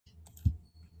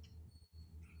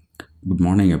Good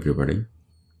morning, everybody.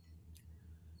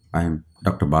 I am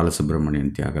Dr.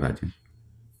 Balasubramanian Tyagarajan.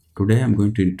 Today, I'm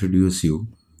going to introduce you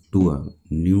to a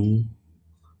new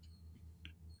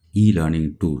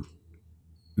e-learning tool,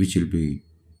 which will be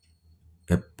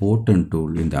a potent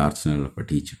tool in the arsenal of a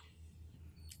teacher,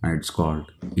 and it's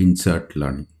called Insert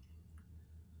Learning.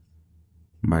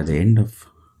 By the end of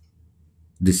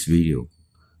this video,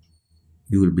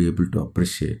 you will be able to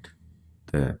appreciate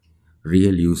the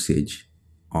real usage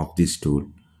of this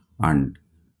tool, and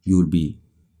you will be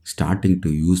starting to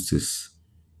use this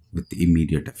with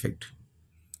immediate effect.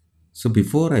 So,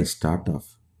 before I start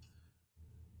off,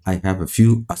 I have a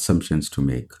few assumptions to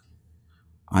make.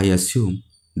 I assume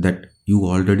that you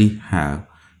already have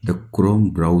the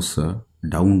Chrome browser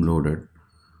downloaded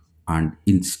and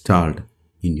installed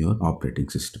in your operating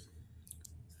system.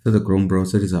 So the Chrome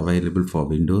browser is available for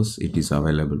Windows, it is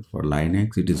available for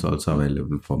Linux, it is also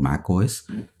available for Mac OS.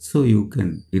 So you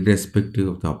can, irrespective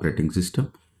of the operating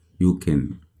system, you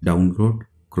can download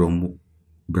Chrome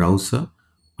browser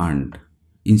and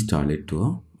install it to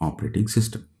a operating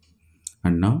system.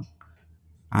 And now,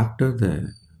 after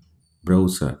the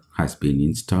browser has been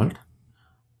installed,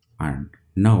 and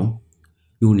now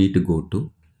you need to go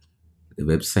to the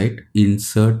website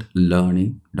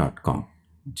insertlearning.com.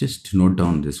 Just note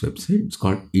down this website. It's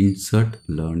called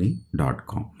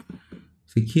insertlearning.com.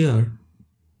 So here,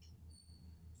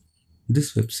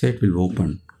 this website will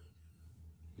open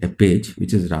a page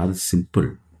which is rather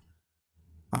simple.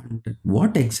 And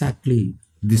what exactly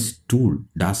this tool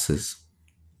does is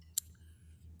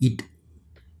it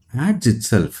adds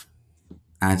itself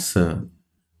as a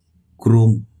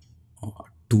Chrome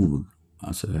tool,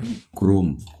 as a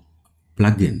Chrome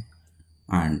plugin.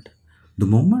 And the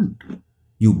moment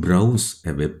you browse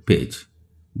a web page,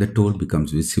 the tool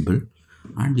becomes visible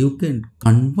and you can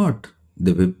convert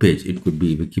the web page. It could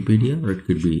be Wikipedia or it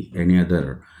could be any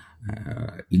other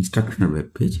instructional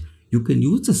web page. You can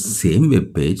use the same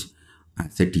web page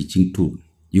as a teaching tool.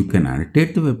 You can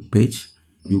annotate the web page.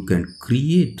 You can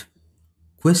create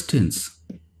questions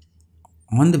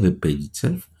on the web page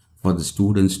itself for the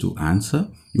students to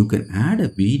answer. You can add a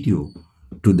video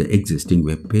to the existing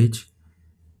web page.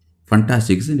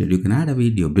 Fantastic, isn't it? You can add a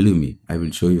video, believe me, I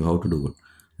will show you how to do it.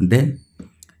 And then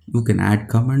you can add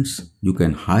comments, you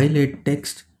can highlight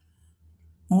text.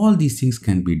 All these things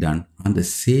can be done, and the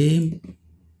same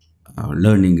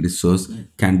learning resource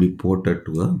can be ported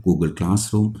to a Google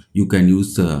Classroom. You can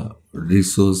use the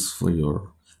resource for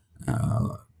your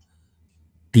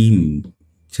team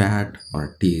chat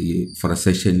or for a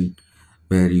session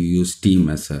where you use team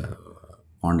as a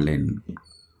online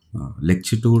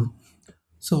lecture tool.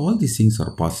 So all these things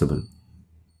are possible.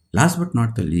 Last but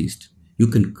not the least, you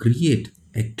can create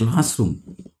a classroom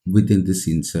within this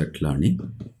insert learning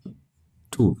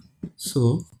tool.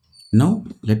 So now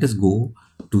let us go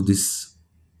to this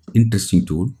interesting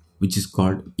tool which is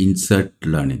called insert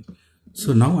learning.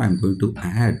 So now I'm going to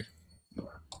add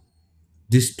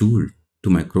this tool to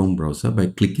my Chrome browser by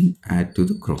clicking add to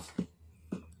the Chrome.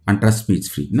 And trust me, it's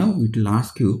free. Now it will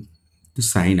ask you to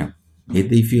sign up.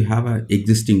 Either if you have an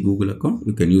existing Google account,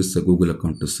 you can use the Google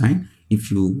account to sign. If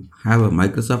you have a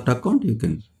Microsoft account, you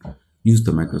can use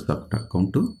the Microsoft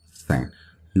account to sign.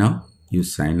 Now you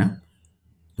sign up.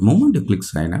 The moment you click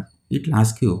sign up, it will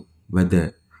ask you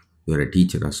whether you're a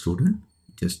teacher or student.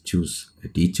 Just choose a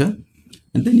teacher.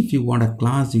 And then if you want a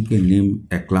class, you can name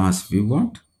a class if you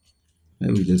want. I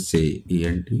will just say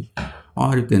ENT,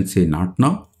 or you can say not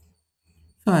now.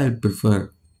 So I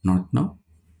prefer not now.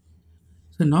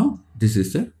 So now this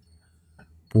is a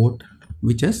port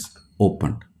which has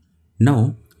opened.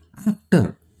 Now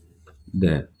after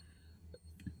the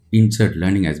insert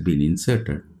learning has been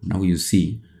inserted, now you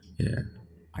see a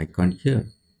icon here,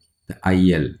 the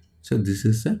IL. So this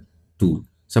is a tool.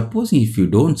 Supposing if you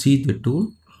don't see the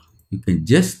tool, you can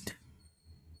just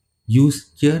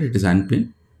use here, it is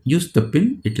unpinned. Use the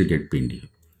pin, it will get pinned here.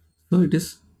 So it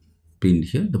is pinned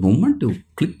here. The moment you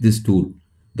click this tool,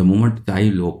 the moment I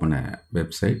will open a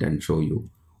website and show you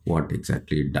what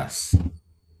exactly it does.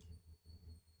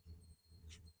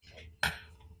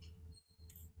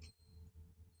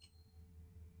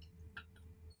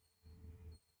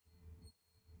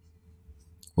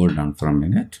 Hold on for a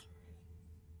minute.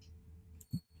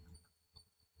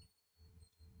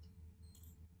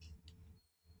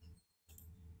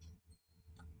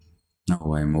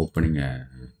 Now I am opening a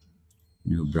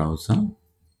new browser.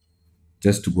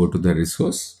 Just to go to the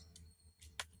resource,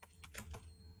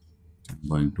 I'm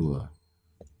going to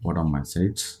one of my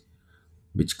sites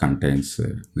which contains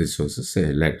resources.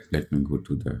 Say let me go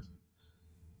to the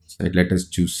site. Let us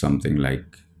choose something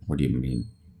like, what do you mean?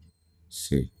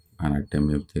 Say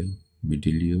anatomy of the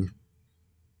middle year.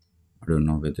 I don't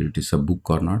know whether it is a book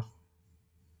or not.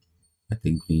 I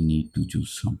think we need to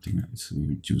choose something else. We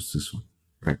will choose this one.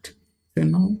 Right. So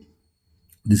now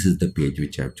this is the page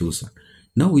which I have chosen.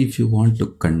 Now if you want to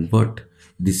convert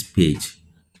this page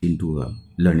into a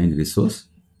learning resource,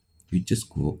 you just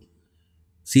go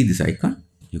see this icon.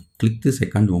 You click this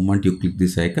icon. The moment you click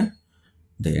this icon,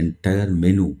 the entire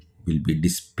menu will be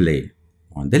displayed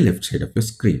on the left side of your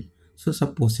screen. So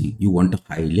supposing you want to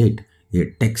highlight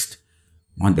a text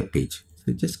on the page,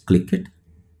 so just click it,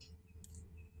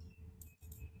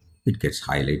 it gets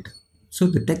highlighted. So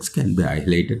the text can be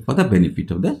highlighted for the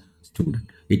benefit of the student.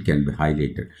 It can be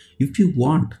highlighted. If you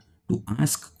want to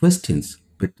ask questions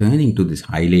pertaining to this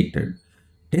highlighted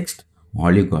text,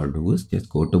 all you gotta do is just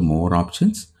go to more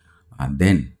options and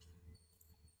then,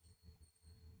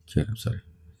 sure, I'm sorry,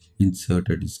 insert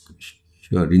a discussion.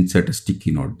 Sure, insert a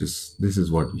sticky note. This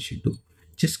is what we should do.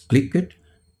 Just click it.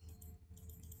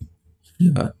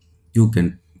 Here you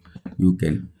can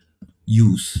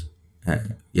use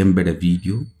embed a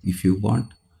video if you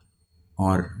want,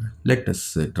 or let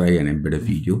us try an embed a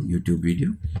video, YouTube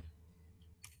video.